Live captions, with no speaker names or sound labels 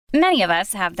Many of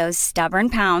us have those stubborn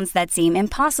pounds that seem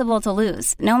impossible to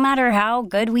lose, no matter how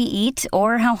good we eat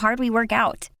or how hard we work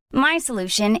out. My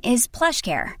solution is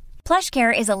PlushCare.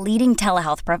 PlushCare is a leading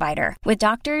telehealth provider with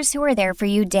doctors who are there for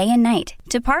you day and night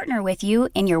to partner with you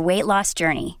in your weight loss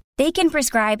journey. They can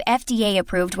prescribe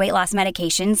FDA-approved weight loss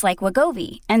medications like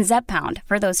Wegovy and Zepbound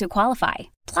for those who qualify.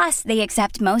 Plus, they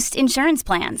accept most insurance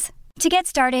plans. To get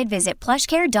started, visit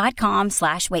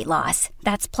plushcare.com/weightloss.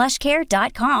 That's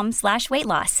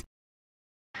plushcare.com/weightloss.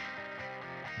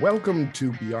 Welcome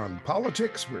to Beyond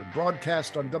Politics. We're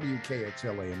broadcast on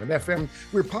WKXL AM and FM.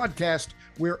 We're podcast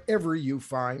wherever you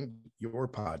find your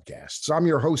podcasts. I'm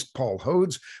your host, Paul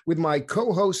Hodes, with my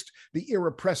co-host, the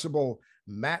irrepressible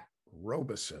Matt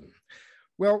Robeson.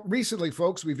 Well, recently,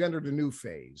 folks, we've entered a new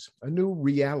phase, a new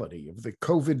reality of the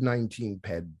COVID-19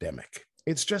 pandemic.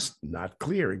 It's just not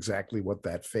clear exactly what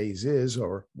that phase is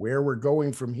or where we're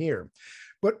going from here.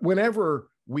 But whenever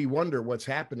we wonder what's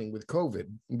happening with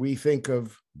COVID, we think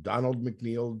of Donald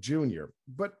McNeil Jr.,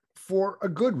 but for a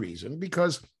good reason,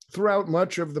 because throughout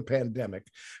much of the pandemic,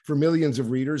 for millions of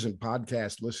readers and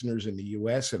podcast listeners in the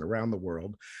US and around the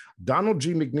world, Donald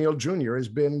G. McNeil Jr. has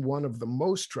been one of the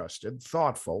most trusted,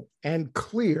 thoughtful, and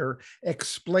clear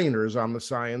explainers on the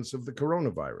science of the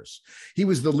coronavirus. He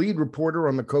was the lead reporter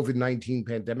on the COVID-19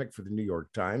 pandemic for the New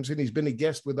York Times, and he's been a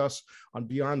guest with us on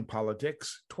Beyond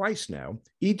Politics twice now,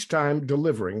 each time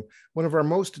delivering one of our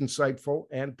most insightful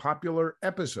and popular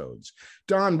episodes.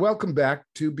 Don, welcome back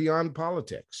to Beyond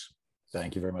Politics.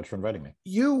 Thank you very much for inviting me.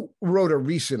 You wrote a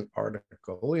recent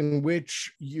article in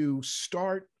which you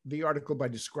start the article by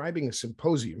describing a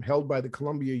symposium held by the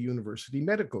Columbia University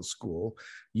Medical School.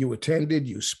 You attended,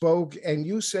 you spoke, and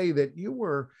you say that you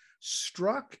were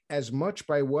struck as much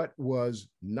by what was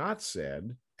not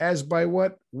said as by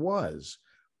what was.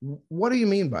 What do you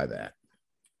mean by that?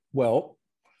 Well,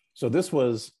 so this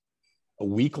was a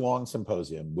week-long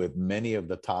symposium with many of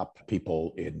the top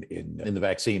people in the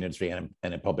vaccine industry and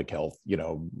in public health. You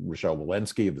know, Rochelle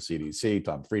Walensky of the CDC,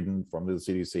 Tom Frieden from the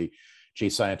CDC,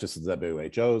 chief scientist of the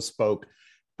WHO spoke,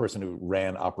 person who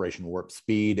ran Operation Warp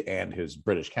Speed and his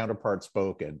British counterpart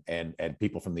spoke, and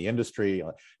people from the industry.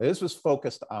 This was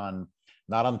focused on,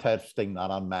 not on testing,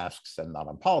 not on masks, and not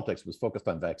on politics. It was focused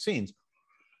on vaccines.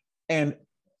 And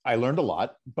I learned a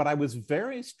lot, but I was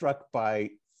very struck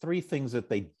by three things that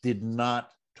they did not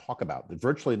talk about, that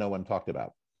virtually no one talked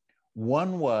about.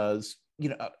 One was,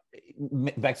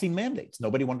 vaccine mandates.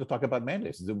 Nobody wanted to talk about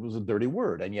mandates. It was a dirty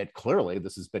word. And yet clearly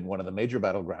this has been one of the major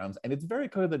battlegrounds. And it's very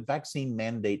clear that vaccine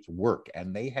mandates work.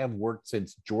 And they have worked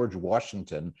since George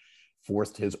Washington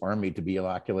forced his army to be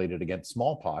inoculated against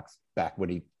smallpox back when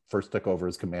he first took over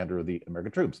as commander of the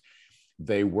American troops.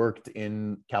 They worked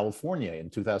in California in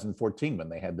 2014 when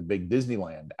they had the big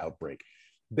Disneyland outbreak.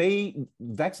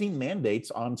 Vaccine mandates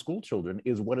on school children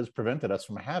is what has prevented us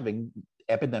from having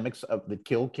epidemics that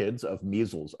kill kids of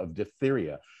measles, of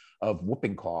diphtheria, of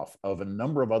whooping cough, of a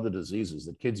number of other diseases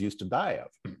that kids used to die of.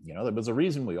 There was a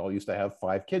reason we all used to have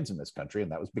 5 kids in this country,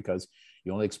 and that was because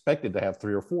you only expected to have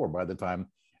 3 or 4 by the time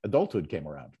adulthood came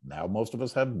around. Now most of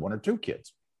us have 1 or 2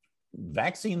 kids.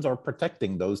 Vaccines are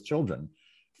protecting those children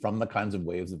from the kinds of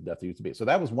waves of death there used to be. So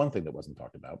that was one thing that wasn't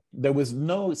talked about. There was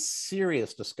no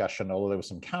serious discussion, although there was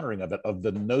some countering of it, of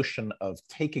the notion of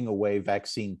taking away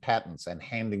vaccine patents and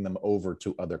handing them over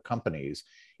to other companies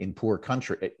in poor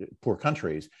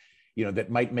countries,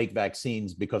 that might make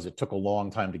vaccines because it took a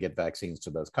long time to get vaccines to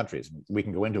those countries. We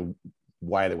can go into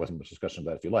why there wasn't much discussion of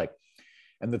that if you like.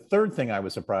 And the third thing I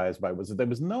was surprised by was that there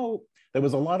was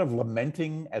a lot of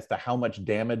lamenting as to how much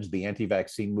damage the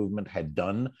anti-vaccine movement had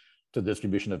done to the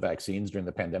distribution of vaccines during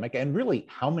the pandemic, and really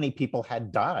how many people had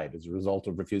died as a result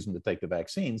of refusing to take the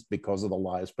vaccines because of the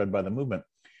lies spread by the movement.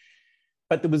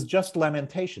 But there was just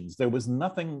lamentations. There was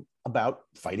nothing about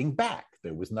fighting back.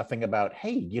 There was nothing about,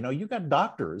 hey, you got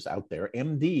doctors out there,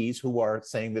 MDs, who are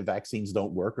saying that vaccines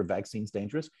don't work or vaccines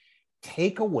dangerous.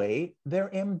 Take away their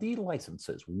MD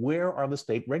licenses. Where are the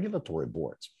state regulatory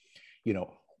boards?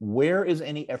 Where is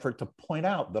any effort to point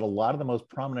out that a lot of the most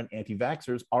prominent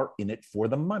anti-vaxxers are in it for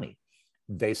the money?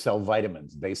 They sell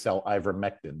vitamins, they sell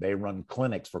ivermectin, they run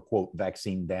clinics for, quote,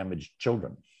 vaccine damaged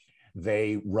children.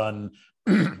 They run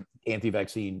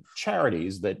anti-vaccine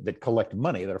charities that collect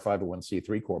money, that are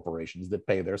 501c3 corporations that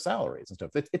pay their salaries and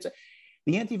stuff.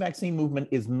 The anti-vaccine movement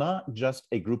is not just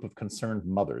a group of concerned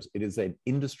mothers. It is an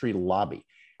industry lobby.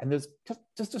 And there's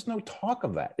just no talk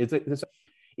of that.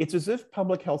 It's as if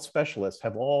public health specialists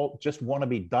have all just want to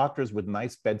be doctors with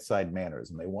nice bedside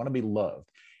manners, and they want to be loved.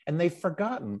 And they've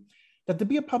forgotten that to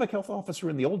be a public health officer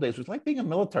in the old days was like being a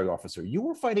military officer. You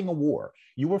were fighting a war.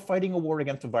 You were fighting a war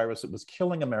against a virus that was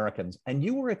killing Americans, and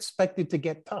you were expected to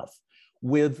get tough.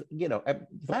 with, the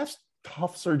last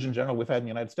tough Surgeon General we've had in the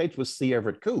United States was C.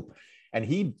 Everett Koop. And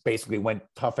he basically went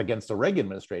tough against the Reagan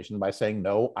administration by saying,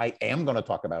 no, I am going to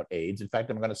talk about AIDS. In fact,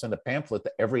 I'm going to send a pamphlet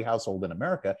to every household in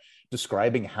America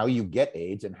describing how you get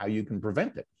AIDS and how you can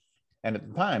prevent it. And at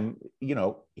the time,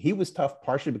 he was tough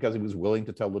partially because he was willing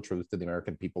to tell the truth to the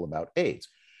American people about AIDS.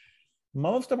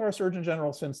 Most of our Surgeon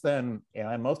Generals since then,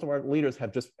 and most of our leaders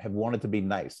have wanted to be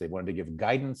nice. They wanted to give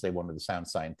guidance. They wanted to sound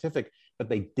scientific, but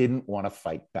they didn't want to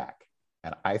fight back.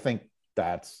 And I think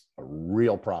that's a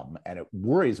real problem. And it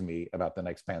worries me about the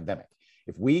next pandemic.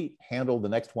 If we handle the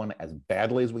next one as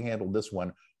badly as we handled this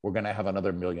one, we're going to have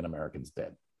another million Americans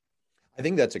dead. I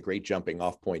think that's a great jumping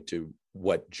off point to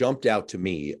what jumped out to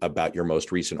me about your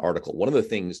most recent article. One of the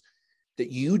things that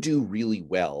you do really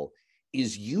well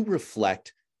is you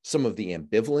reflect some of the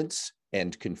ambivalence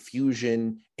and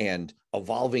confusion and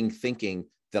evolving thinking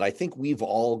that I think we've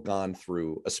all gone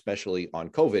through, especially on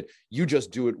COVID. You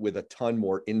just do it with a ton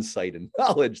more insight and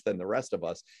knowledge than the rest of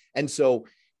us. And so,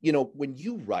 when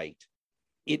you write,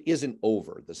 it isn't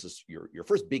over. This is your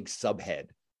first big subhead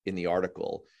in the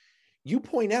article. You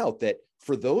point out that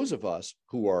for those of us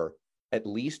who are at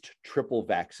least triple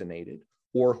vaccinated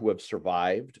or who have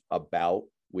survived a bout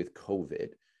with COVID,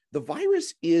 the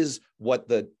virus is what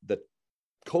the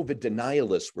COVID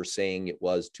denialists were saying it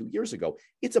was 2 years ago.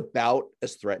 It's about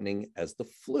as threatening as the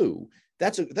flu.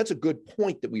 That's a good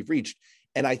point that we've reached.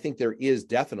 And I think there is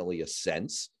definitely a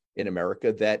sense in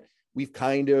America that we've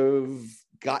kind of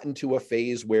gotten to a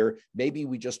phase where maybe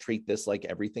we just treat this like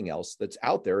everything else that's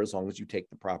out there, as long as you take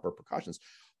the proper precautions.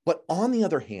 But on the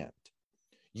other hand,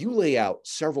 you lay out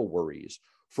several worries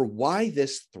for why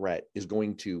this threat is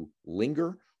going to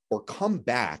linger or come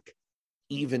back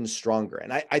even stronger.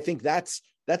 And I think that's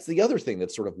the other thing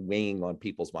that's sort of weighing on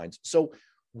people's minds. So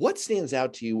what stands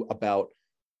out to you about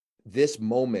this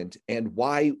moment and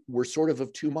why we're sort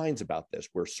of two minds about this?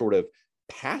 We're sort of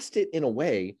past it in a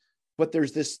way, but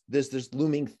there's this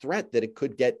looming threat that it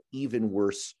could get even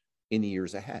worse in the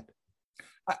years ahead.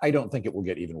 I don't think it will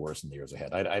get even worse in the years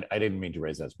ahead. I didn't mean to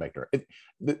raise that specter.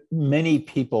 Many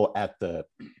people at the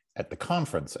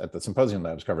conference, at the symposium that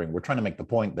I was covering, were trying to make the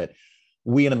point that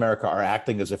we in America are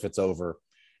acting as if it's over.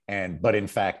 But in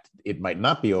fact, it might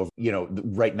not be over.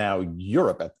 Right now,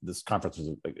 Europe, at this conference was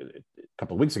a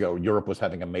couple of weeks ago, Europe was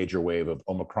having a major wave of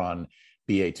Omicron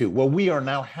BA2. Well, we are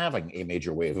now having a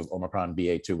major wave of Omicron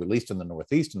BA2, at least in the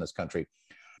Northeast in this country.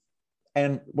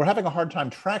 And we're having a hard time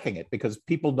tracking it because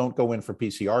people don't go in for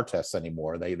PCR tests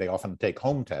anymore. They often take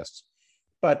home tests.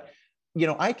 But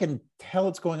I can tell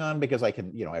it's going on because I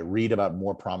read about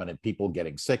more prominent people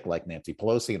getting sick, like Nancy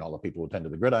Pelosi and all the people who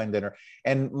attended the Gridiron dinner,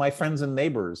 and my friends and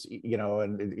neighbors,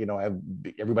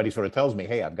 everybody sort of tells me,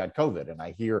 hey, I've got COVID. And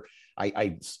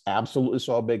I absolutely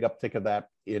saw a big uptick of that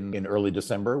in early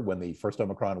December when the first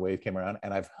Omicron wave came around.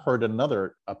 And I've heard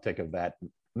another uptick of that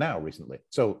now recently.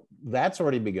 So that's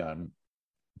already begun.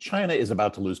 China is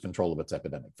about to lose control of its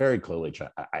epidemic. Very clearly,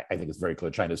 I think it's very clear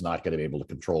China is not going to be able to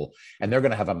control, and they're going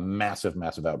to have a massive,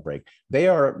 massive outbreak. They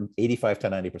are 85 to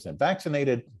 90%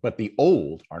 vaccinated, but the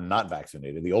old are not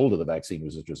vaccinated. The old of the vaccine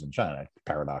users in China,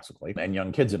 paradoxically, and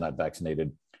young kids are not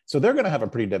vaccinated. So they're going to have a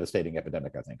pretty devastating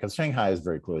epidemic, I think, because Shanghai is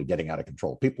very clearly getting out of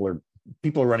control. People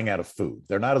are running out of food.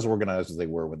 They're not as organized as they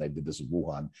were when they did this in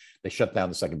Wuhan. They shut down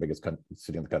the second biggest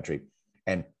city in the country,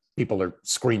 and people are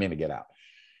screaming to get out.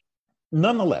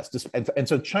 Nonetheless, and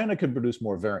so China could produce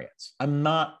more variants. I'm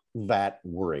not that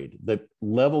worried. The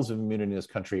levels of immunity in this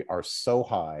country are so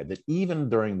high that even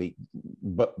during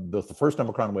the first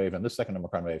Omicron wave and the second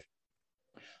Omicron wave,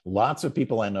 lots of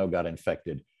people I know got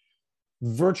infected.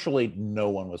 Virtually no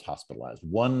one was hospitalized.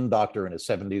 One doctor in his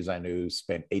 70s I knew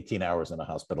spent 18 hours in a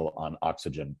hospital on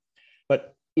oxygen.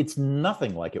 But it's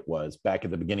nothing like it was back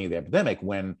at the beginning of the epidemic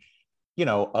when,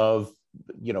 of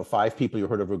 5 people you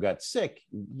heard of who got sick,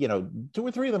 2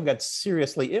 or 3 of them got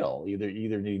seriously ill, either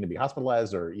needing to be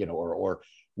hospitalized or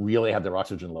really had their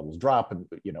oxygen levels drop, and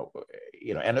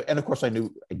of course I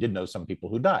did know some people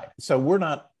who died. So we're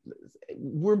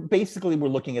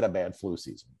looking at a bad flu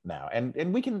season now,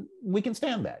 and we can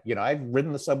stand that. I've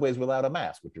ridden the subways without a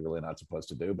mask, which you're really not supposed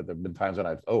to do, but there've been times when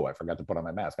I forgot to put on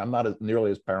my mask. I'm not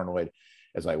nearly as paranoid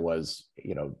as I was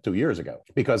 2 years ago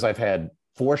because I've had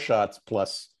 4 shots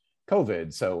plus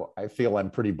COVID. So I feel I'm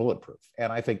pretty bulletproof.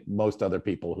 And I think most other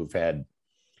people who've had,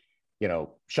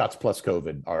 shots plus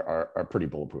COVID are pretty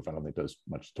bulletproof. I don't think there's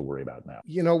much to worry about now.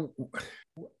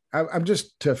 I'm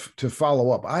just to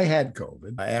follow up. I had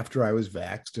COVID after I was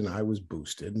vaxxed and I was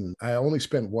boosted, and I only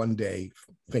spent 1 day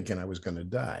thinking I was going to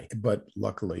die. But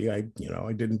luckily, I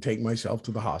didn't take myself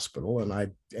to the hospital,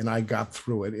 and I got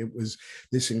through it. It was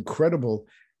this incredible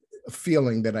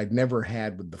feeling that I'd never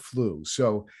had with the flu.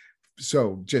 So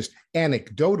just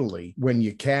anecdotally, when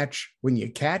you catch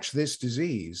this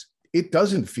disease, it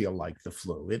doesn't feel like the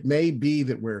flu. It may be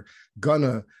that we're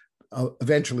gonna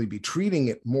eventually be treating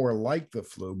it more like the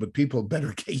flu, but people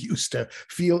better get used to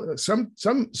feel some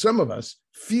of us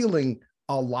feeling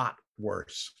a lot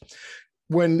worse.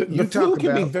 When the flu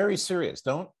can be very serious,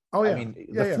 don't? Oh yeah. I mean,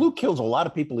 the flu kills a lot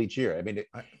of people each year. I mean,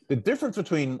 the difference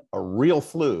between a real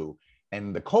flu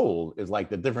and the cold is like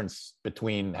the difference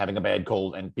between having a bad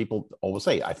cold, and people always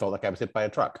say, I felt like I was hit by a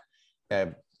truck.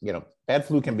 Bad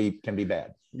flu can be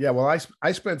bad. Yeah, well,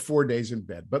 I spent 4 days in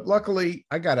bed, but luckily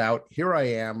I got out. Here I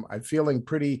am. I'm feeling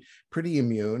pretty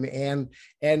immune,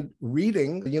 and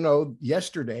reading.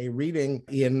 Yesterday, reading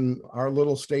in our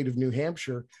little state of New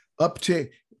Hampshire, up to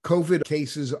COVID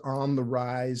cases on the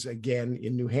rise again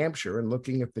in New Hampshire, and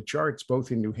looking at the charts,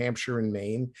 both in New Hampshire and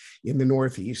Maine, in the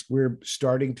Northeast, we're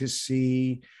starting to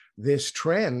see this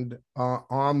trend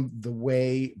on the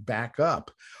way back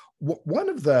up. One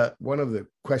of the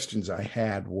questions I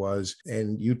had was,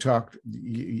 and you talked,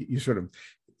 you sort of,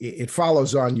 it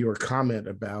follows on your comment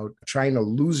about China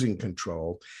losing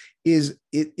control. Is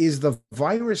the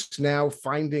virus now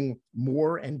finding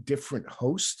more and different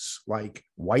hosts like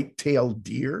white-tailed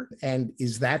deer? And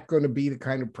is that going to be the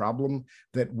kind of problem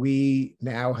that we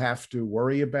now have to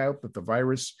worry about, that the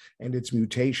virus and its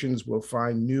mutations will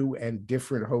find new and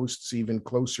different hosts even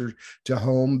closer to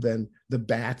home than the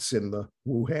bats in the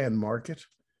Wuhan market?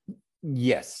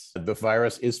 Yes, the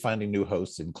virus is finding new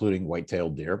hosts, including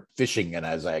white-tailed deer. Fishing, and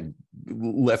as I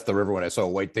left the river when I saw a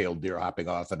white-tailed deer hopping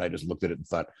off, and I just looked at it and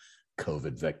thought,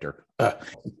 COVID vector.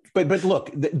 But look,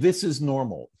 this is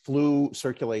normal. Flu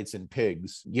circulates in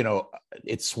pigs.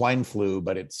 It's swine flu,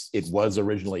 but it was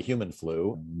originally human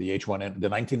flu. The H1N, the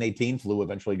 1918 flu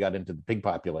eventually got into the pig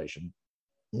population.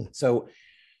 So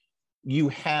you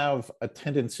have a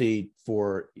tendency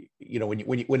for,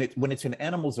 when it's in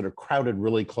animals that are crowded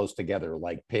really close together,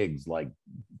 like pigs, like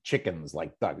chickens,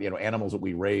 like duck, animals that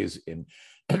we raise in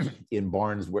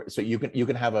barns, so you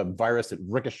can have a virus that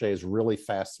ricochets really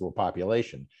fast through a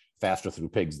population, faster through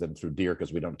pigs than through deer,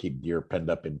 because we don't keep deer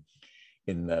penned up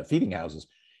in feeding houses.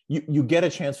 You get a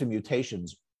chance for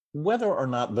mutations. Whether or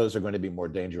not those are going to be more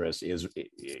dangerous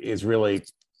is really,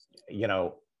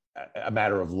 a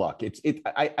matter of luck.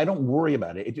 I don't worry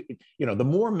about it. The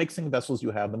more mixing vessels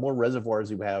you have, the more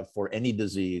reservoirs you have for any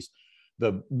disease,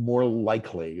 the more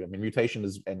likely, mutation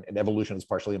is and evolution is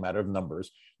partially a matter of numbers,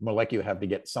 the more likely you have to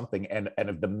get something. And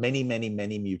of the many, many,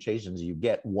 many mutations you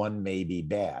get, one may be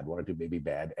bad, one or two may be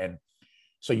bad. And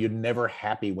so you're never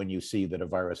happy when you see that a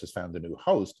virus has found a new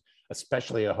host,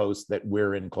 especially a host that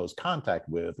we're in close contact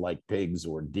with, like pigs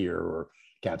or deer or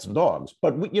cats and dogs.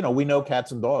 But we know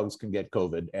cats and dogs can get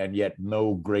COVID, and yet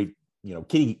no great,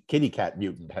 kitty cat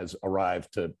mutant has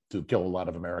arrived to kill a lot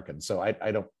of Americans. So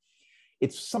I don't.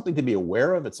 It's something to be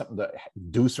aware of. It's something to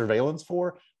do surveillance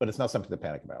for, but it's not something to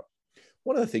panic about.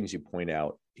 One of the things you point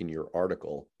out in your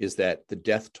article is that the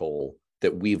death toll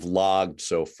that we've logged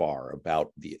so far,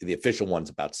 about the official one's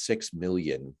about 6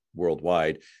 million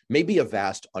worldwide, may be a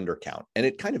vast undercount. And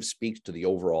it kind of speaks to the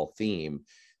overall theme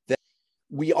that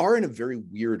we are in a very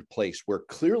weird place where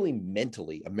clearly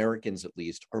mentally, Americans at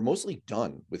least, are mostly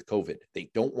done with COVID.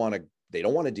 They don't want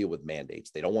to deal with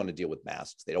mandates. They don't want to deal with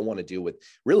masks. They don't want to deal with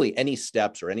really any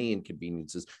steps or any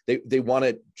inconveniences. They want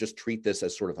to just treat this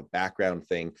as sort of a background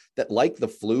thing that, like the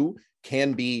flu,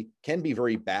 can be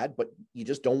very bad, but you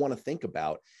just don't want to think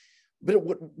about. But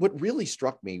what really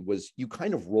struck me was you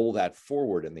kind of roll that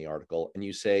forward in the article, and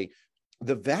you say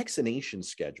the vaccination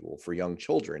schedule for young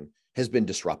children has been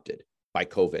disrupted by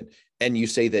COVID. And you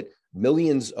say that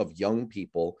millions of young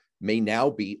people may now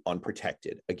be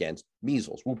unprotected against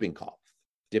measles, whooping cough,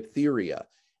 diphtheria.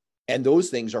 And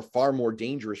those things are far more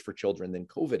dangerous for children than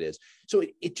COVID is. So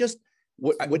it just,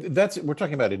 we're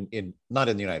talking about in not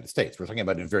in the United States. We're talking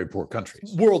about in very poor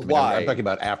countries. Worldwide. I'm talking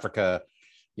about Africa,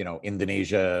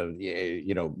 Indonesia,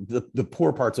 the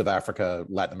poor parts of Africa,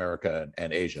 Latin America,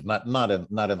 and Asia, not in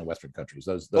the Western countries.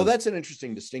 Those. Well, that's an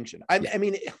interesting distinction. I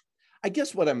mean, I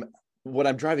guess what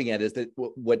I'm driving at is that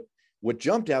what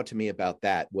jumped out to me about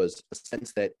that was a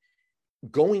sense that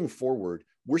going forward,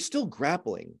 we're still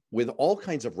grappling with all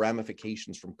kinds of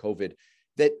ramifications from COVID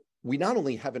that we not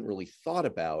only haven't really thought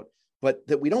about, but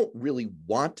that we don't really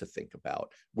want to think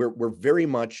about. We're very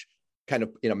much kind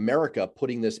of in America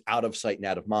putting this out of sight and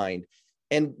out of mind.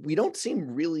 And we don't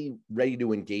seem really ready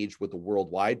to engage with the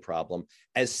worldwide problem,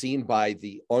 as seen by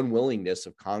the unwillingness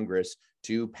of Congress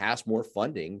to pass more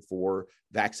funding for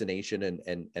vaccination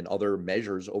and other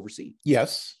measures overseas.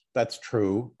 Yes, That's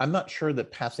true. I'm not sure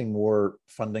that passing more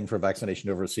funding for vaccination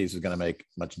overseas is going to make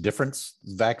much difference.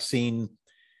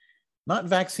 Not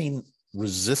vaccine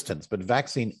resistance, but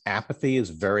vaccine apathy is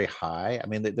very high. I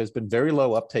mean, there's been very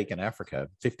low uptake in Africa,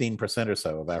 15% or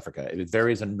so of Africa. It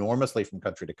varies enormously from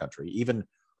country to country. Even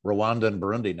Rwanda and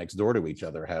Burundi next door to each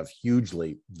other have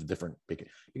hugely different, because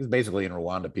basically in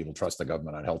Rwanda, people trust the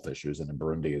government on health issues, and in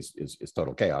Burundi is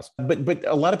total chaos. But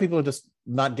a lot of people are just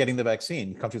not getting the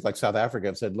vaccine. Countries like South Africa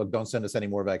have said, look, don't send us any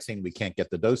more vaccine. We can't get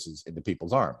the doses into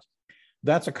people's arms.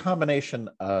 That's a combination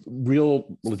of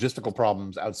real logistical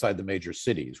problems outside the major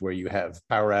cities where you have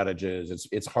power outages.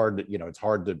 It's hard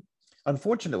to,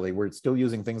 unfortunately, we're still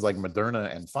using things like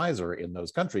Moderna and Pfizer in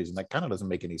those countries. And that kind of doesn't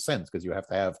make any sense because you have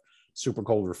to have super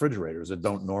cold refrigerators that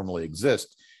don't normally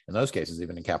exist in those cases,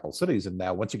 even in capital cities. And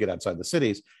now once you get outside the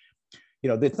cities,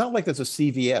 it's not like there's a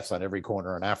CVS on every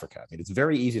corner in Africa. I mean, it's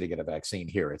very easy to get a vaccine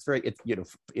here.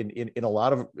 In a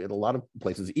lot of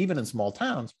places, even in small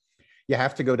towns, you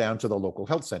have to go down to the local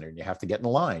health center and you have to get in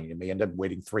line. You may end up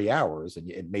waiting 3 hours, and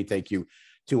it may take you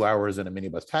 2 hours in a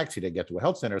minibus taxi to get to a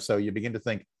health center. So you begin to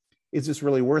think, is this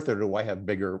really worth it, or do I have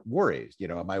bigger worries?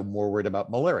 Am I more worried about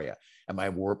malaria? Am I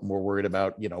more worried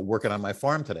about, working on my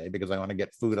farm today because I want to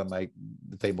get food on the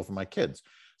table for my kids?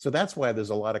 So that's why there's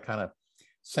a lot of kind of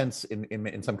sense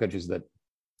in some countries that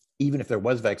even if there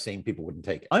was vaccine, people wouldn't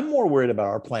take it. I'm more worried about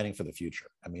our planning for the future.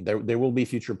 I mean, there will be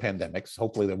future pandemics.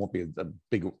 Hopefully there won't be as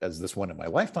big as this one in my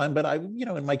lifetime, but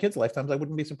in my kids' lifetimes, I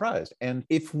wouldn't be surprised. And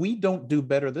if we don't do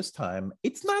better this time,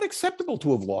 it's not acceptable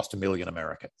to have lost 1 million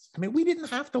Americans. I mean, we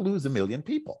didn't have to lose 1 million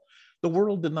people. The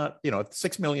world did not, if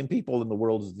 6 million people in the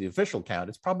world is the official count,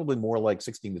 it's probably more like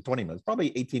 16 to 20 million. It's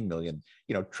probably 18 million,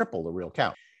 triple the real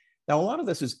count. Now, a lot of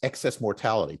this is excess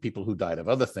mortality, people who died of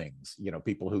other things,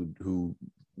 people who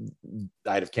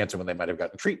died of cancer when they might have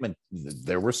gotten treatment.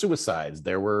 There were suicides,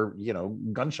 there were,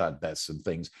 gunshot deaths and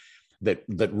things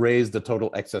that raised the total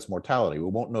excess mortality. We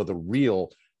won't know the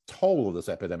real toll of this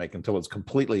epidemic until it's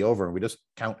completely over. And we just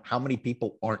count how many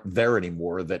people aren't there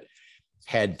anymore that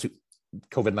had to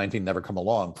COVID-19 never come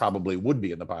along, probably would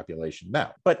be in the population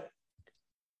now. But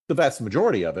the vast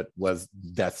majority of it was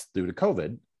deaths due to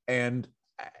COVID. And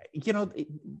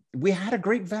we had a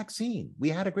great vaccine. We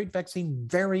had a great vaccine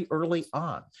very early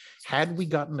on. Had we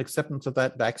gotten acceptance of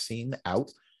that vaccine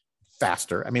out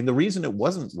faster, I mean, the reason it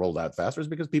wasn't rolled out faster is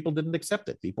because people didn't accept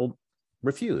it. People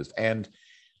refused. And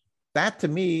that to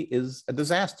me is a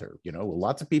disaster.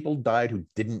 Lots of people died who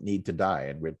didn't need to die.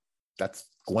 And that's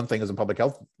one thing as a public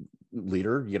health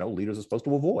leader, leaders are supposed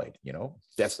to avoid,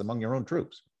 deaths among your own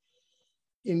troops.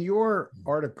 In your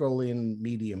article in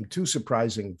Medium, two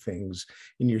surprising things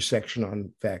in your section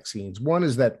on vaccines. One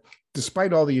is that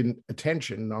despite all the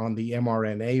attention on the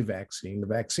mRNA vaccine, the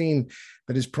vaccine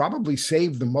that has probably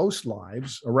saved the most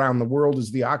lives around the world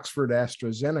is the Oxford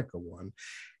AstraZeneca one.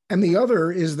 And the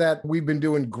other is that we've been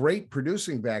doing great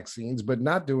producing vaccines, but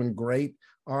not doing great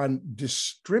on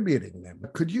distributing them.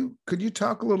 Could you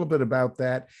talk a little bit about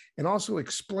that and also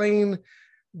explain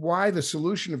why the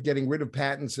solution of getting rid of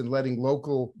patents and letting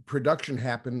local production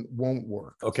happen won't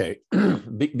work? Okay,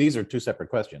 these are two separate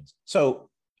questions. So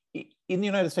in the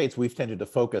United States, we've tended to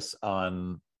focus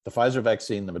on the Pfizer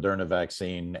vaccine, the Moderna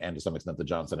vaccine, and to some extent the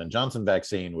Johnson & Johnson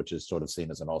vaccine, which is sort of seen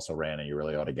as an also-ran, and you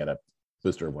really ought to get a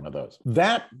booster of one of those.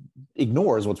 That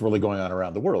ignores what's really going on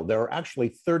around the world. There are actually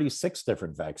 36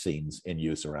 different vaccines in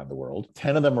use around the world.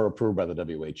 10 of them are approved by the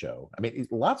WHO. I mean,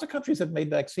 lots of countries have made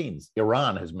vaccines.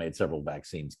 Iran has made several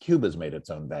vaccines. Cuba has made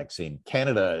its own vaccine.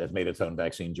 Canada has made its own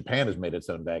vaccine. Japan has made its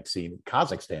own vaccine.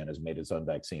 Kazakhstan has made its own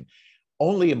vaccine.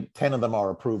 Only 10 of them are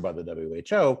approved by the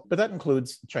WHO, but that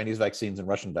includes Chinese vaccines and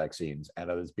Russian vaccines. And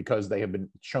it's because they have been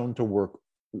shown to work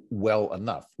well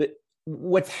enough.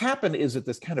 What's happened is that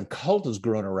this kind of cult has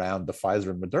grown around the Pfizer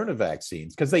and Moderna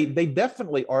vaccines because they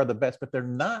definitely are the best, but they're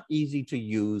not easy to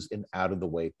use in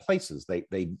out-of-the-way places.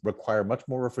 They require much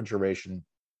more refrigeration,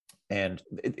 and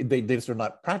they just are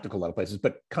not practical in a lot of places.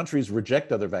 But countries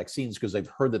reject other vaccines because they've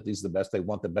heard that these are the best, they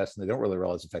want the best, and they don't really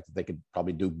realize the fact that they could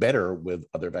probably do better with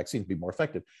other vaccines, be more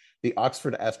effective. The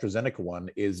Oxford AstraZeneca one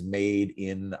is made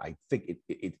in, I think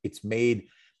it's made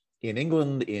in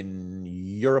England, in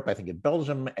Europe, I think in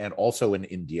Belgium, and also in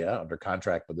India under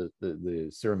contract with the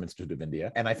Serum Institute of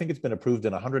India. And I think it's been approved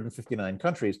in 159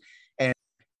 countries. And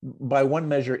by one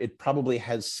measure, it probably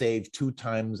has saved 2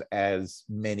 times as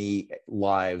many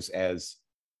lives as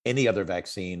any other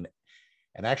vaccine.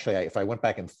 And actually, if I went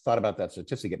back and thought about that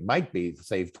statistic, it might be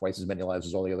saved twice as many lives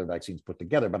as all the other vaccines put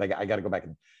together. But I got to go back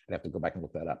and I'd have to go back and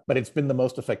look that up. But it's been the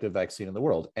most effective vaccine in the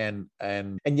world, and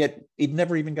yet it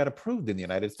never even got approved in the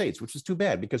United States, which is too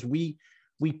bad because we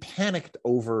we panicked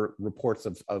over reports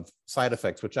of side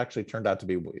effects, which actually turned out to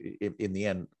be, in the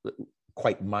end,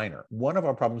 quite minor. One of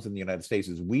our problems in the United States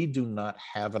is we do not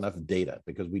have enough data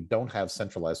because we don't have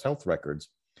centralized health records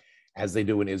as they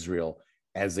do in Israel,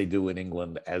 as they do in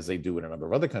England, as they do in a number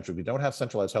of other countries. We don't have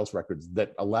centralized health records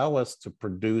that allow us to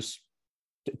produce,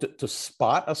 to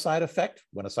spot a side effect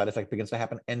when a side effect begins to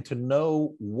happen, and to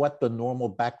know what the normal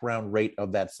background rate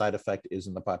of that side effect is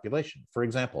in the population. For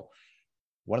example,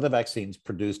 one of the vaccines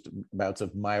produced bouts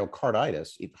of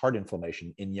myocarditis, heart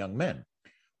inflammation, in young men.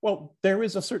 Well, there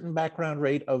is a certain background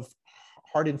rate of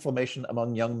heart inflammation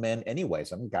among young men anyway.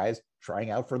 Some guys trying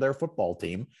out for their football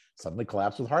team suddenly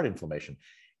collapse with heart inflammation.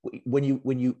 When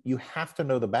you have to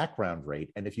know the background rate,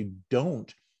 and if you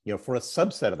don't, for a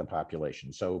subset of the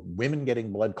population, so women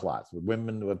getting blood clots,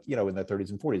 women with, in their 30s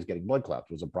and 40s getting blood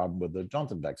clots was a problem with the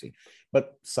Johnson vaccine.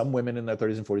 But some women in their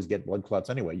 30s and 40s get blood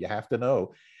clots anyway. You have to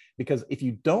know, because if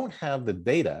you don't have the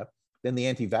data, then the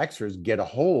anti-vaxxers get a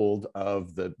hold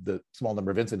of the small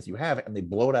number of incidents you have, and they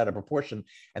blow it out of proportion,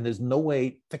 and there's no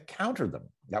way to counter them.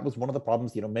 That was one of the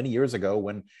problems, many years ago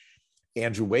when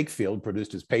Andrew Wakefield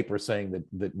produced his paper saying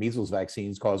that measles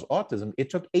vaccines cause autism. It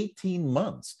took 18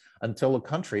 months until a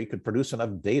country could produce enough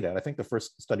data. I think the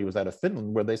first study was out of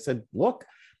Finland, where they said, look,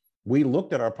 we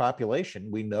looked at our population.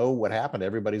 We know what happened.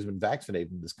 Everybody's been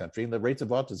vaccinated in this country, and the rates of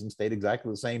autism stayed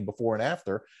exactly the same before and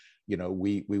after.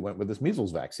 We went with this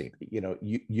measles vaccine.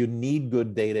 You need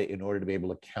good data in order to be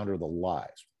able to counter the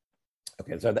lies.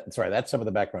 Okay, so that's some of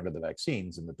the background of the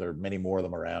vaccines, and that there are many more of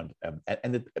them around, and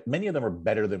that many of them are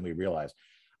better than we realize.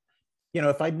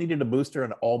 If I needed a booster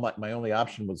and my only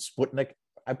option was Sputnik,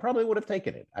 I probably would have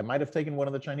taken it. I might have taken one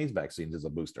of the Chinese vaccines as a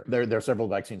booster. There are several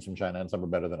vaccines from China, and some are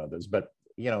better than others, but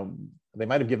they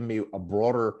might have given me a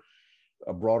broader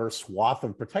swath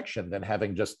of protection than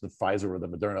having just the Pfizer or the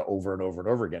Moderna over and over and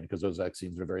over again, because those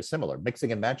vaccines are very similar.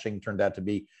 Mixing and matching turned out to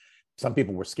be, some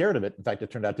people were scared of it. In fact, it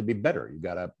turned out to be better. You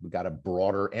got a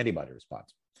broader antibody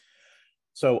response.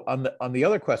 So on the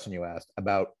other question you asked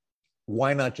about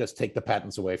why not just take the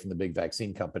patents away from the big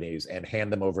vaccine companies and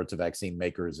hand them over to vaccine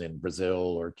makers in Brazil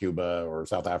or Cuba or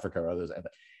South Africa or others,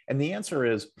 and the answer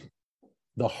is,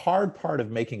 the hard part of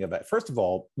making first of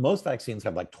all, most vaccines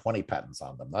have like 20 patents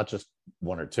on them, not just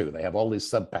one or two. They have all these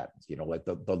sub patents, like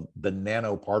the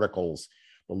nanoparticles,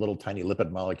 the little tiny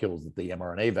lipid molecules that the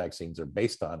mRNA vaccines are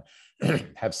based on,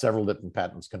 have several different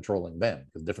patents controlling them,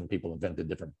 because different people invented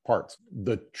different parts.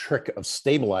 The trick of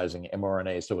stabilizing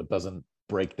mRNA so it doesn't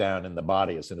break down in the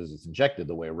body as soon as it's injected,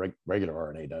 the way regular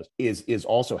RNA does, is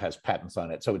also has patents on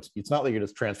it. So it's not like you're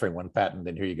just transferring one patent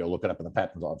and here you go, look it up in the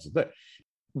patent office there.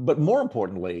 But more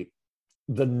importantly,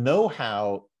 the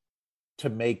know-how to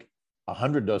make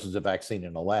 100 doses of vaccine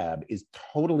in a lab is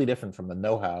totally different from the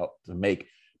know-how to make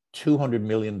 200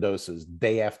 million doses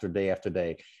day after day after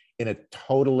day in a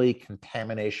totally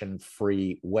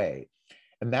contamination-free way.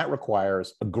 And that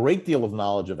requires a great deal of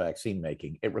knowledge of vaccine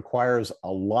making. It requires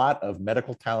a lot of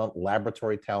medical talent,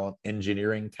 laboratory talent,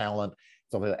 engineering talent,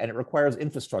 something like that. And it requires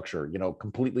infrastructure,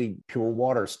 completely pure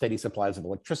water, steady supplies of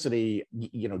electricity,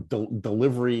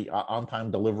 delivery,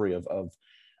 on-time delivery of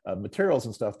materials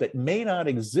and stuff that may not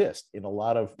exist in a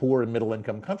lot of poor and middle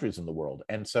income countries in the world.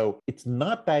 And so it's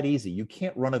not that easy. You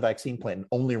can't run a vaccine plant and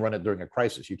only run it during a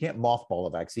crisis. You can't mothball a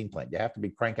vaccine plant. You have to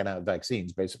be cranking out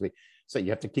vaccines, basically. So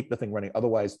you have to keep the thing running.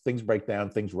 Otherwise, things break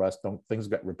down, things rust, things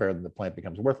get repaired, and the plant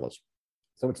becomes worthless.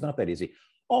 So it's not that easy.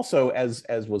 Also, as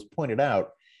was pointed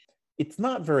out, it's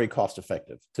not very cost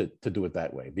effective to do it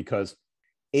that way, because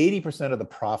 80% of the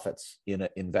profits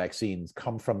in vaccines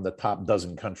come from the top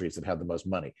dozen countries that have the most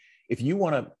money. If you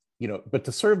want to, but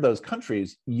to serve those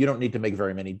countries, you don't need to make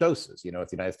very many doses. If the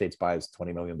United States buys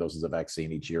 20 million doses of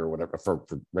vaccine each year or whatever for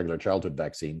regular childhood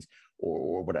vaccines,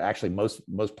 or what actually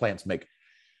most plants make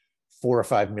 4 or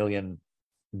 5 million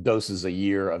doses a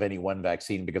year of any one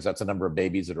vaccine, because that's the number of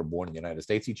babies that are born in the United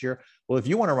States each year. Well, if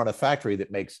you want to run a factory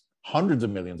that makes hundreds of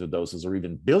millions of doses or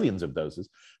even billions of doses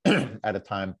at a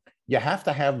time, you have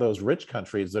to have those rich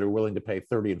countries that are willing to pay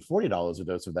 $30 and $40 a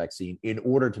dose of vaccine in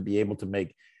order to be able to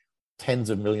make tens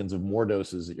of millions of more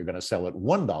doses that you're going to sell at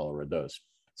 $1 a dose.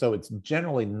 So it's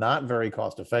generally not very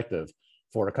cost effective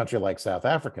for a country like South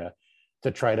Africa to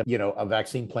try to, a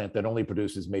vaccine plant that only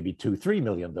produces maybe 2-3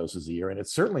 million doses a year. And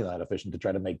it's certainly not efficient to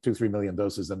try to make 2-3 million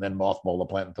doses and then mothball the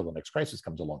plant until the next crisis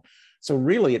comes along. So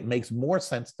really, it makes more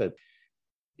sense to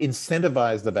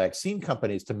incentivize the vaccine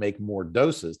companies to make more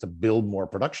doses, to build more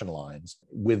production lines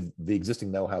with the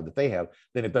existing know-how that they have,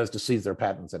 than it does to seize their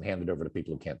patents and hand it over to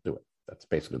people who can't do it. That's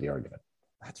basically the argument.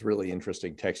 That's really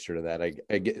interesting texture to that.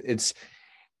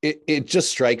 It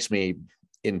just strikes me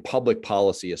in public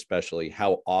policy, especially,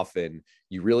 how often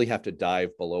you really have to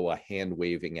dive below a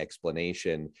hand-waving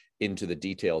explanation into the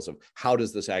details of how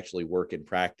does this actually work in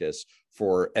practice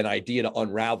for an idea to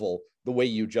unravel the way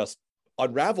you just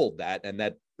unraveled that. And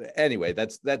that, anyway,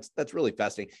 that's really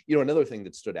fascinating. You know, another thing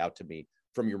that stood out to me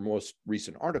from your most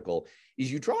recent article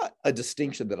is you draw a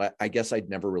distinction that I guess I'd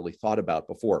never really thought about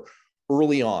before.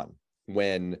 Early on,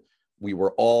 when we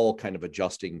were all kind of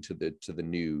adjusting to the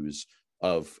news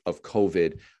of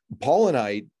COVID, Paul and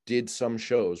I did some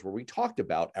shows where we talked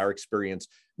about our experience,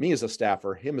 me as a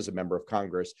staffer, him as a member of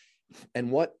Congress, and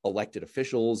what elected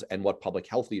officials and what public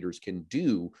health leaders can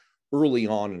do early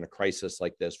on in a crisis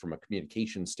like this from a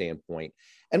communication standpoint.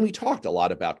 And we talked a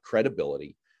lot about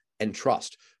credibility and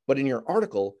trust. But in your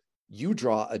article, you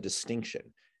draw a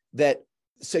distinction that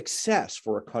success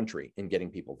for a country in getting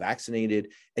people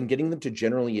vaccinated and getting them to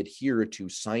generally adhere to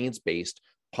science-based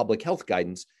public health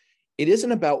guidance, it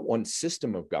isn't about one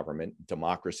system of government,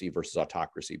 democracy versus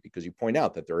autocracy, because you point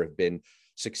out that there have been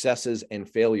successes and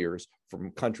failures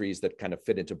from countries that kind of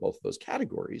fit into both of those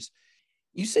categories.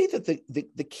 You say that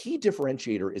the key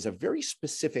differentiator is a very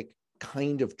specific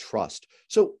kind of trust.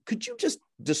 So could you just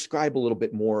describe a little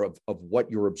bit more of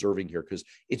what you're observing here? Because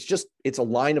it's a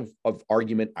line of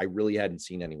argument I really hadn't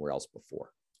seen anywhere else before.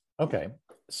 Okay.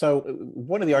 So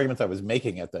one of the arguments I was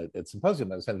making at symposium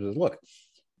was, look,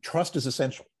 trust is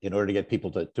essential in order to get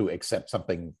people to accept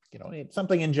something,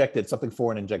 something injected, something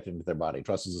foreign injected into their body.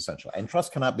 Trust is essential. And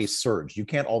trust cannot be surged. You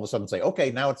can't all of a sudden say,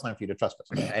 okay, now it's time for you to trust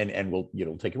us. And we'll,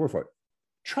 take your word for it.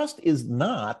 Trust is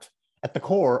not at the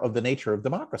core of the nature of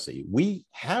democracy. We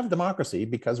have democracy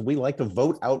because we like to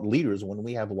vote out leaders when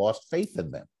we have lost faith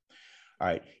in them. All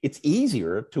right. It's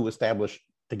easier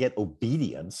to get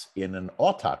obedience in an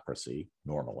autocracy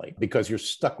normally because you're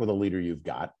stuck with a leader you've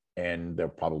got, and they'll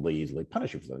probably easily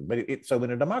punish you for something. But so in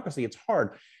a democracy, it's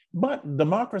hard. But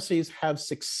democracies have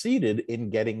succeeded in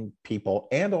getting people,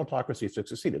 and autocracies have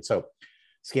succeeded. So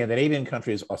Scandinavian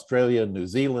countries, Australia, New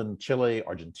Zealand, Chile,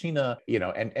 Argentina,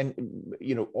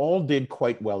 all did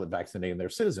quite well at vaccinating their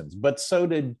citizens. But so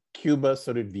did Cuba,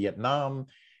 so did Vietnam,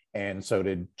 and so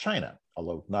did China,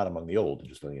 although not among the old,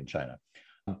 interestingly, in China.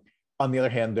 On the other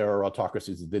hand, there are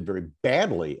autocracies that did very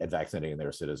badly at vaccinating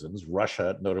their citizens.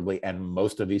 Russia, notably, and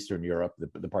most of Eastern Europe,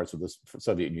 the parts of the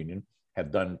Soviet Union,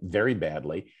 have done very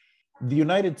badly. The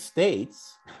United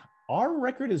States, our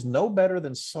record is no better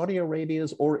than Saudi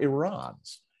Arabia's or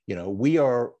Iran's. We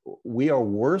are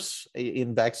worse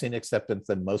in vaccine acceptance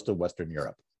than most of Western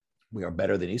Europe. We are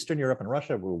better than Eastern Europe and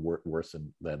Russia. We're worse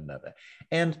than that.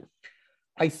 And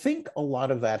I think a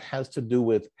lot of that has to do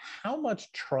with how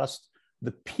much trust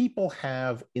the people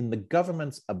have in the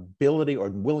government's ability or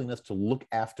willingness to look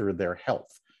after their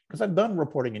health. Because I've done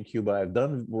reporting in Cuba, I've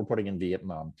done reporting in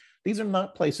Vietnam. These are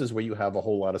not places where you have a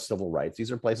whole lot of civil rights.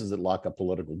 These are places that lock up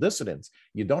political dissidents.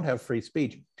 You don't have free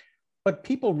speech. But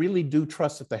people really do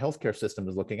trust that the healthcare system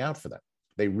is looking out for them.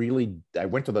 I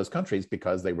went to those countries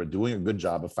because they were doing a good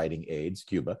job of fighting AIDS,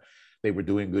 Cuba. They were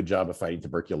doing a good job of fighting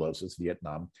tuberculosis,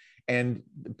 Vietnam. And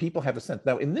people have a sense.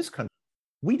 Now, in this country,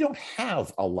 we don't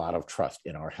have a lot of trust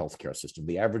in our healthcare system.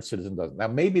 The average citizen doesn't. Now,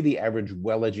 maybe the average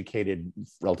well-educated,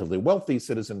 relatively wealthy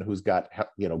citizen who's got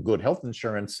good health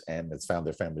insurance and has found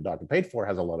their family doctor paid for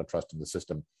has a lot of trust in the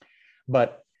system.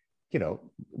 But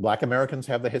Black Americans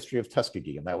have the history of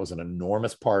Tuskegee, and that was an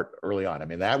enormous part early on. I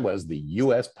mean, that was the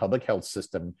U.S. public health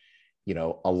system,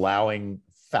 allowing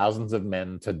thousands of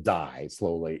men to die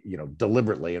slowly,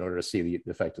 deliberately in order to see the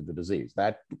effect of the disease.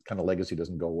 That kind of legacy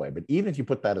doesn't go away. But even if you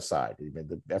put that aside,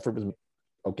 the effort was,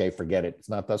 okay, forget it. It's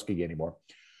not Tuskegee anymore.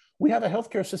 We have a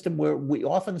healthcare system where we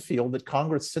often feel that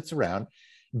Congress sits around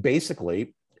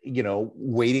basically,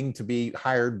 waiting to be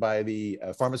hired by the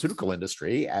pharmaceutical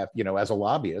industry, as a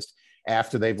lobbyist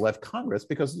after they've left Congress,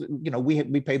 because,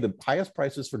 we pay the highest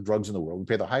prices for drugs in the world. We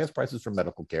pay the highest prices for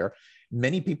medical care.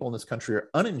 Many people in this country are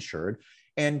uninsured.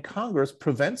 And Congress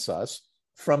prevents us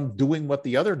from doing what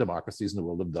the other democracies in the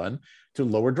world have done to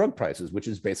lower drug prices, which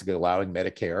is basically allowing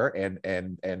Medicare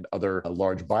and other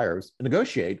large buyers to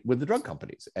negotiate with the drug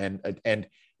companies. And the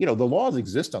laws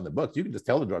exist on the books. You can just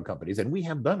tell the drug companies, and we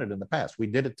have done it in the past. We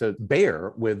did it to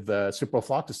Bayer with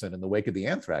ciprofloxacin in the wake of the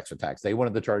anthrax attacks. They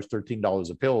wanted to charge $13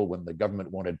 a pill when the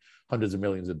government wanted hundreds of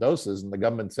millions of doses. And the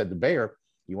government said to Bayer,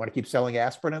 you want to keep selling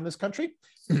aspirin in this country?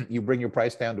 You bring your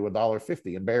price down to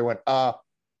 $1.50. And Bayer went,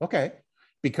 okay,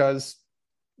 because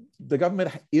the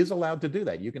government is allowed to do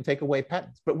that. You can take away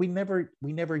patents, but we never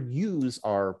use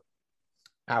our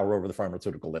power over the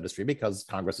pharmaceutical industry because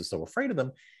Congress is so afraid of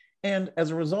them. And as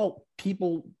a result,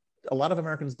 a lot of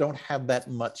Americans don't have that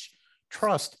much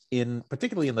trust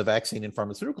particularly in the vaccine and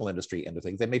pharmaceutical industry end of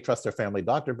things. They may trust their family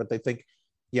doctor, but they think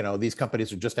these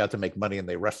companies are just out to make money and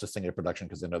they rush this thing into production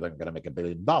because they know they're going to make $1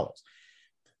 billion.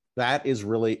 That is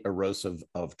really erosive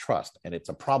of trust, and it's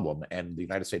a problem. And the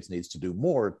United States needs to do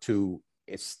more to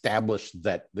establish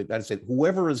that the United States,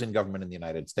 whoever is in government in the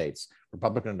United States,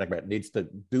 Republican or Democrat, needs to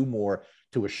do more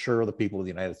to assure the people of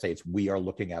the United States, we are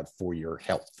looking out for your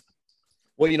health.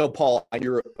 Well, Paul,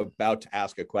 you're about to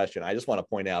ask a question. I just want to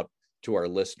point out to our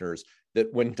listeners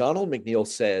that when Donald McNeil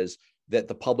says that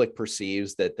the public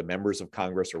perceives that the members of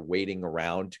Congress are waiting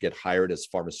around to get hired as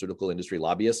pharmaceutical industry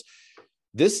lobbyists,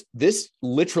 this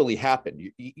literally happened.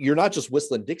 You're not just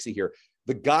whistling Dixie here.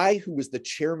 The guy who was the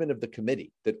chairman of the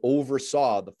committee that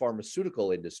oversaw the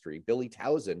pharmaceutical industry, Billy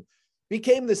Towson,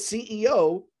 became the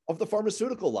CEO of the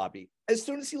pharmaceutical lobby as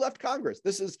soon as he left Congress.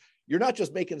 You're not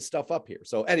just making stuff up here.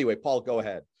 So anyway, Paul, go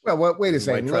ahead. Well, wait a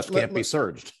second. Trust can't be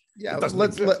surged. Yeah,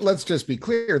 let's just be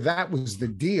clear. That was the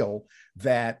deal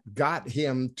that got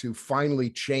him to finally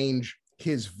change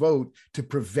his vote to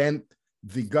prevent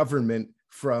the government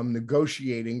from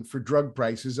negotiating for drug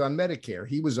prices on Medicare.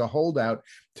 He was a holdout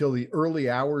till the early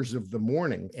hours of the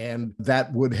morning, and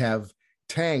that would have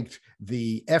tanked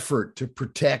the effort to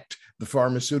protect the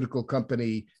pharmaceutical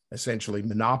company, essentially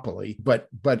monopoly. But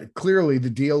clearly the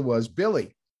deal was,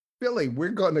 Billy, we're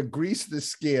going to grease the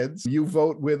skids. You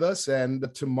vote with us,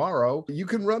 and tomorrow you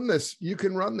can run this. You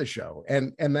can run the show,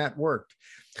 and that worked.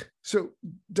 So,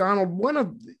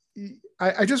 Donald,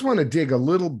 I just want to dig a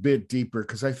little bit deeper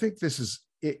because I think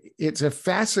it's a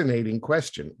fascinating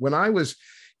question. When I was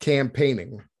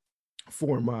campaigning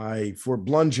for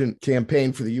Blungent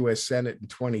campaign for the U.S. Senate in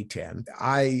 2010,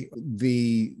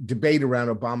 the debate around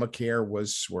Obamacare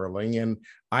was swirling, and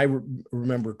I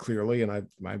remember clearly, and I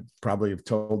probably have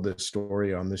told this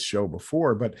story on this show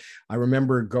before, but I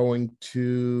remember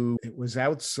it was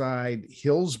outside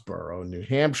Hillsborough, New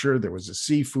Hampshire. There was a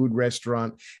seafood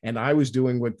restaurant, and I was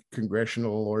doing what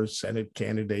congressional or Senate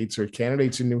candidates or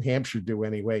candidates in New Hampshire do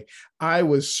anyway. I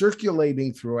was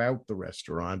circulating throughout the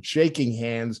restaurant, shaking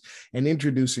hands and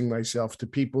introducing myself to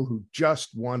people who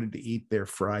just wanted to eat their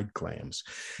fried clams.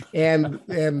 And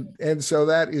so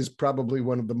that is probably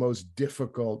one of the most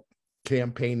difficult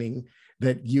campaigning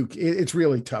it's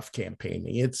really tough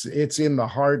campaigning. It's in the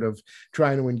heart of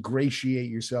trying to ingratiate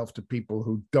yourself to people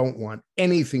who don't want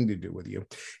anything to do with you.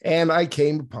 And I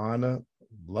came upon a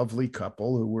lovely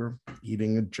couple who were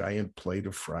eating a giant plate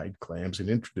of fried clams and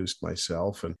introduced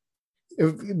myself. And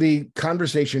the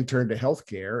conversation turned to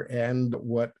healthcare. And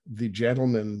what the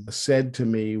gentleman said to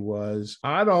me was,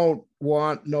 I don't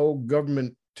want no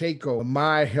government takeover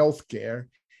my healthcare.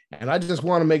 And I just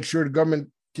want to make sure the government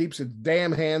keeps its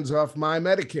damn hands off my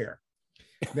Medicare.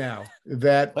 Now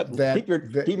keep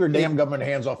your damn government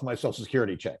hands off my Social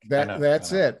Security check.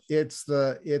 That's it. It's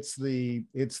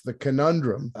the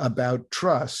conundrum about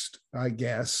trust, I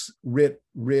guess, writ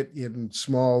in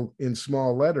small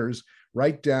letters,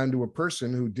 right down to a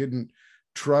person who didn't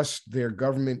trust their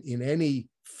government in any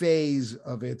phase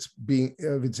of its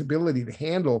ability to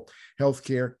handle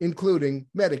healthcare, including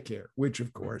Medicare, which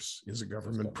of course is a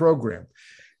government program.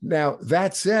 Now,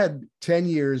 that said, 10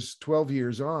 years, 12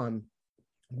 years on,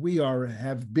 we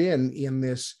have been in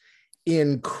this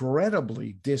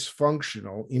incredibly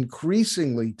dysfunctional,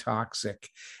 increasingly toxic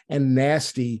and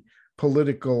nasty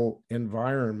political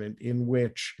environment in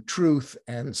which truth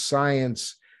and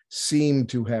science seem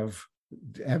to have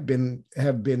been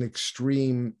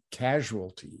extreme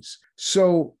casualties.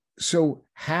 So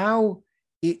how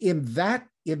in that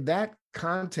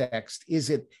context is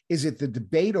it the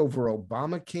debate over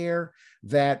Obamacare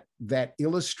that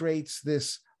illustrates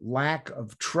this lack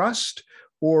of trust,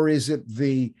 or is it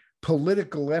the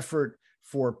political effort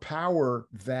for power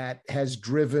that has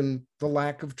driven the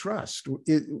lack of trust?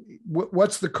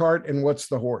 What's the cart and what's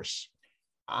the horse?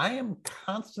 I am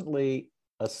constantly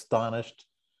astonished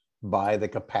by the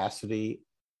capacity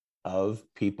of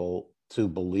people to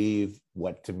believe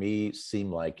what to me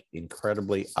seem like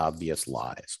incredibly obvious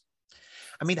lies.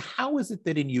 I mean, how is it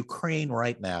that in Ukraine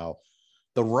right now,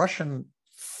 the Russian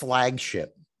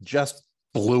flagship just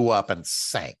blew up and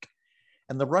sank?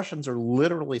 And the Russians are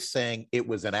literally saying it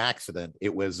was an accident.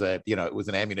 It was an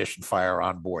ammunition fire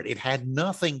on board. It had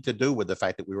nothing to do with the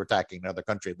fact that we were attacking another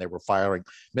country and they were firing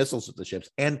missiles at the ships.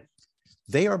 And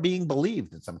they are being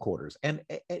believed in some quarters. And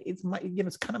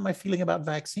it's kind of my feeling about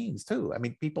vaccines too. I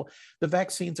mean, the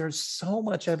vaccines, there's so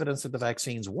much evidence that the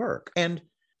vaccines work. And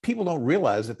people don't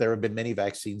realize that there have been many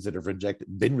vaccines that have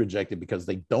been rejected because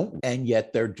they don't. And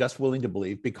yet they're just willing to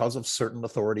believe because of certain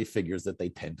authority figures that they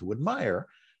tend to admire,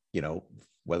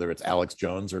 whether it's Alex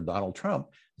Jones or Donald Trump,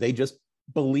 they just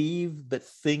believe that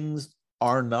things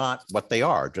are not what they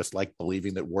are, just like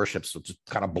believing that warships will just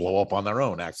kind of blow up on their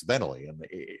own accidentally. And,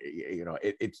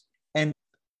 it's, and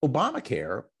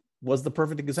Obamacare was the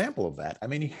perfect example of that. I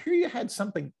mean, here you had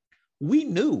something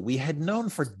we had known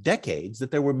for decades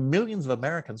that there were millions of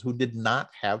Americans who did not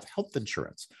have health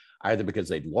insurance, either because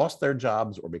they'd lost their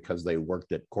jobs or because they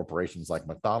worked at corporations like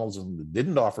McDonald's and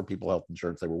didn't offer people health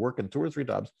insurance. They were working 2 or 3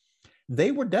 jobs. They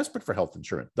were desperate for health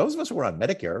insurance. Those of us who were on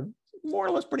Medicare, more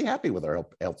or less pretty happy with our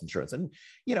health insurance. And,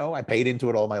 I paid into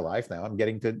it all my life. Now I'm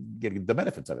getting the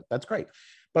benefits of it. That's great.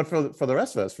 But for the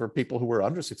rest of us, for people who were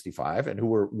under 65 and who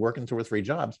were working 2 or 3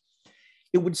 jobs,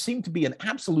 it would seem to be an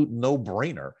absolute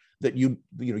no-brainer that you'd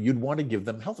want to give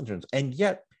them health insurance. And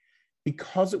yet,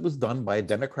 because it was done by a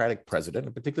Democratic president,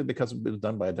 and particularly because it was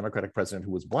done by a Democratic president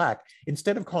who was Black,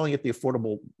 instead of calling it the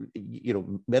Affordable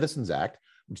Medicines Act,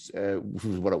 which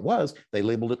is what it was, they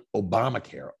labeled it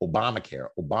Obamacare,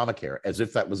 as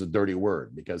if that was a dirty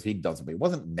word, because he doesn't. It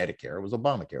wasn't Medicare, it was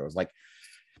Obamacare. It was like,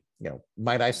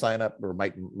 might I sign up, or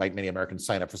might many Americans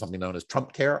sign up for something known as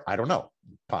Trump care? I don't know,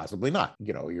 possibly not.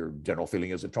 Your general feeling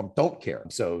is that Trump don't care.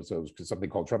 So something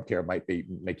called Trump care might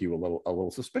make you a little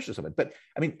suspicious of it. But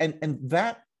I mean, and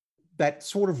that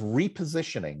sort of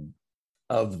repositioning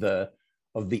of the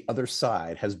other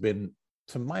side has been,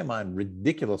 to my mind,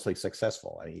 ridiculously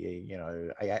successful.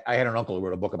 I had an uncle who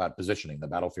wrote a book about positioning, The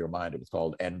Battlefield of Mind, it was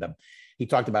called, and he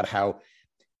talked about how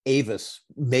Avis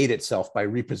made itself by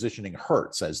repositioning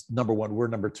Hertz as number one, we're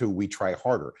number two, we try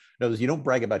harder. In other words, you don't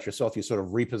brag about yourself, you sort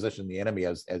of reposition the enemy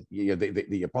as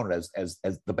the opponent as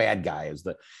the bad guy, as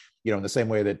the, in the same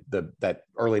way that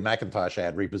early Macintosh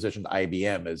ad repositioned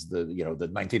IBM as the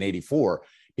 1984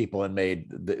 people and made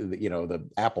the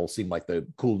Apple seem like the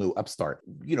cool new upstart.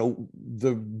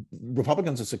 The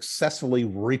Republicans have successfully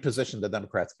repositioned the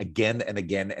Democrats again and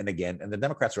again and again, and the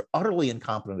Democrats are utterly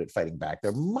incompetent at fighting back.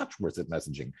 They're much worse at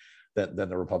messaging than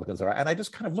the Republicans are. And I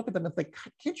just kind of look at them and think,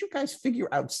 can't you guys figure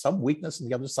out some weakness in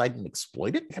the other side and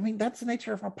exploit it? I mean, that's the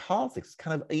nature of our politics. It's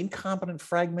kind of an incompetent,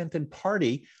 fragmented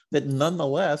party that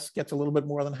nonetheless gets a little bit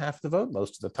more than half the vote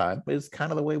most of the time. Is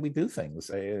kind of the way we do things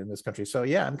in this country. So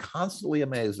yeah, I'm constantly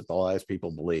amazed at the lies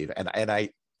people believe. And I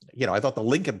thought the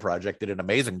Lincoln Project did an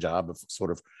amazing job of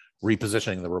sort of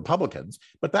repositioning the Republicans,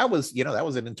 but that was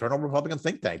an internal Republican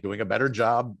think tank doing a better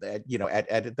job at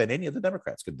it than any of the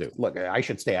Democrats could do. Look, I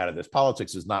should stay out of this.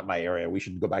 Politics is not my area. We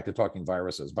should go back to talking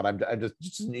viruses. But I'm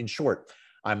just in short,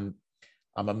 I'm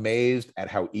amazed at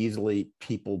how easily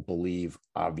people believe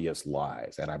obvious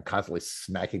lies, and I'm constantly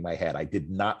smacking my head. I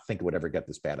did not think it would ever get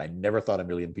this bad. I never thought 1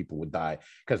 million people would die,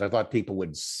 because I thought people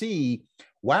would see,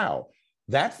 wow,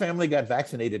 that family got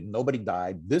vaccinated and nobody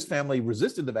died. This family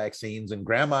resisted the vaccines and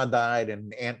grandma died,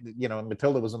 and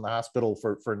Matilda was in the hospital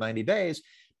for 90 days.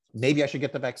 Maybe I should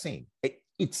get the vaccine.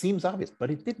 It seems obvious,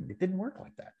 but it didn't. It didn't work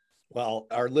like that. Well,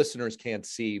 our listeners can't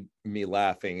see me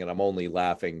laughing, and I'm only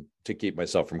laughing to keep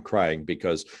myself from crying,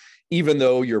 because even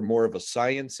though you're more of a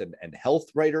science and health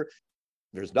writer,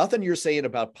 there's nothing you're saying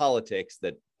about politics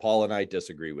that Paul and I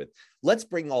disagree with. Let's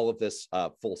bring all of this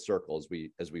full circle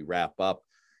as we wrap up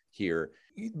here.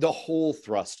 The whole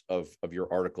thrust of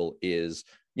your article is,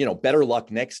 better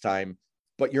luck next time,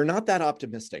 but you're not that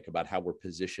optimistic about how we're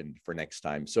positioned for next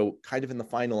time. So kind of in the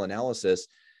final analysis,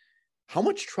 how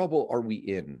much trouble are we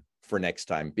in for next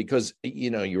time? Because,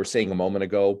 you were saying a moment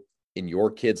ago, in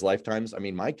your kids' lifetimes, I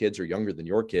mean, my kids are younger than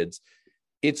your kids.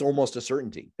 It's almost a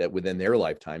certainty that within their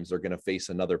lifetimes, they're going to face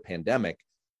another pandemic.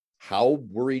 How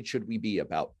worried should we be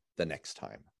about the next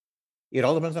time? It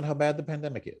all depends on how bad the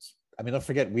pandemic is. I mean, don't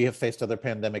forget, we have faced other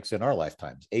pandemics in our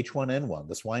lifetimes. H1N1,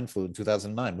 the swine flu in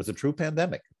 2009, was a true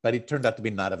pandemic, but it turned out to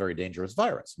be not a very dangerous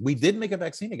virus. We did make a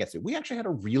vaccine against it. We actually had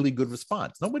a really good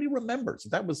response. Nobody remembers.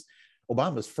 That was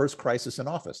Obama's first crisis in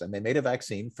office, and they made a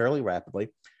vaccine fairly rapidly.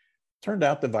 Turned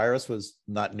out the virus was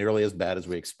not nearly as bad as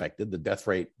we expected. The death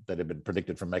rate that had been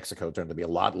predicted from Mexico turned to be a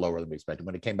lot lower than we expected.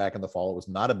 When it came back in the fall, it was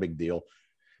not a big deal.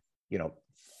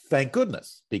 Thank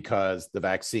goodness, because the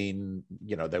vaccine,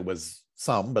 there was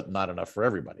some, but not enough for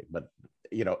everybody. But,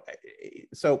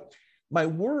 so my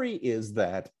worry is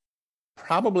that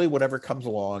probably whatever comes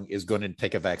along is going to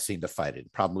take a vaccine to fight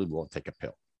it. Probably won't take a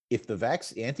pill. If the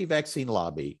anti-vaccine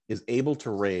lobby is able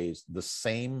to raise the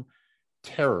same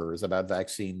terrors about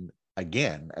vaccine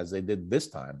again as they did this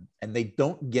time, and they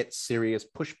don't get serious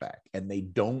pushback, and they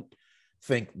don't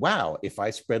think, wow, if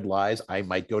I spread lies, I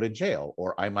might go to jail,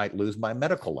 or I might lose my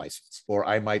medical license, or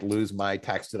I might lose my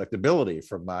tax deductibility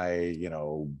from my,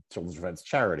 children's defense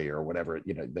charity, or whatever,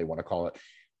 they want to call it.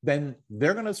 then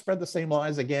they're going to spread the same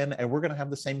lies again, and we're going to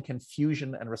have the same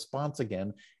confusion and response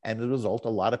again. And as a result, a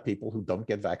lot of people who don't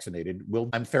get vaccinated will.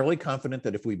 I'm fairly confident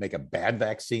that if we make a bad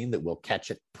vaccine, that we'll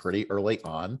catch it pretty early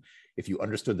on. If you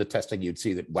understood the testing, you'd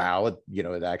see that, wow,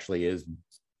 it actually is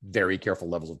very careful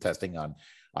levels of testing on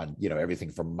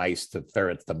everything from mice to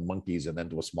ferrets to monkeys, and then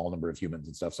to a small number of humans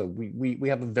and stuff. So we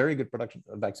have a very good production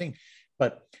of vaccine.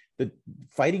 But the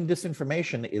fighting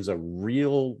disinformation is a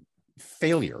real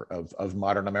failure of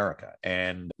modern America.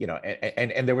 And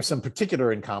there were some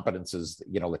particular incompetences,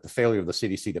 like the failure of the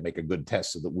CDC to make a good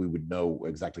test so that we would know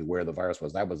exactly where the virus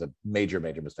was. That was a major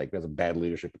mistake. There's a bad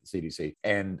leadership at the CDC.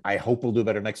 And I hope we'll do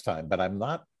better next time, but I'm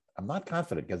not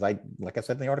confident, because like I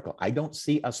said in the article, I don't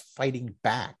see us fighting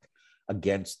back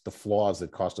against the flaws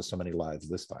that cost us so many lives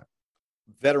this time.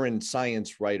 Veteran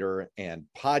science writer and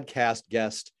podcast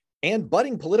guest and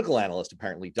budding political analyst,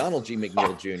 apparently, Donald G.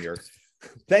 McNeil Jr.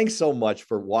 Thanks so much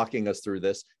for walking us through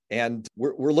this. And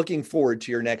we're looking forward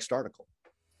to your next article.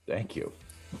 Thank you.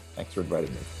 Thanks for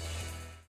inviting me.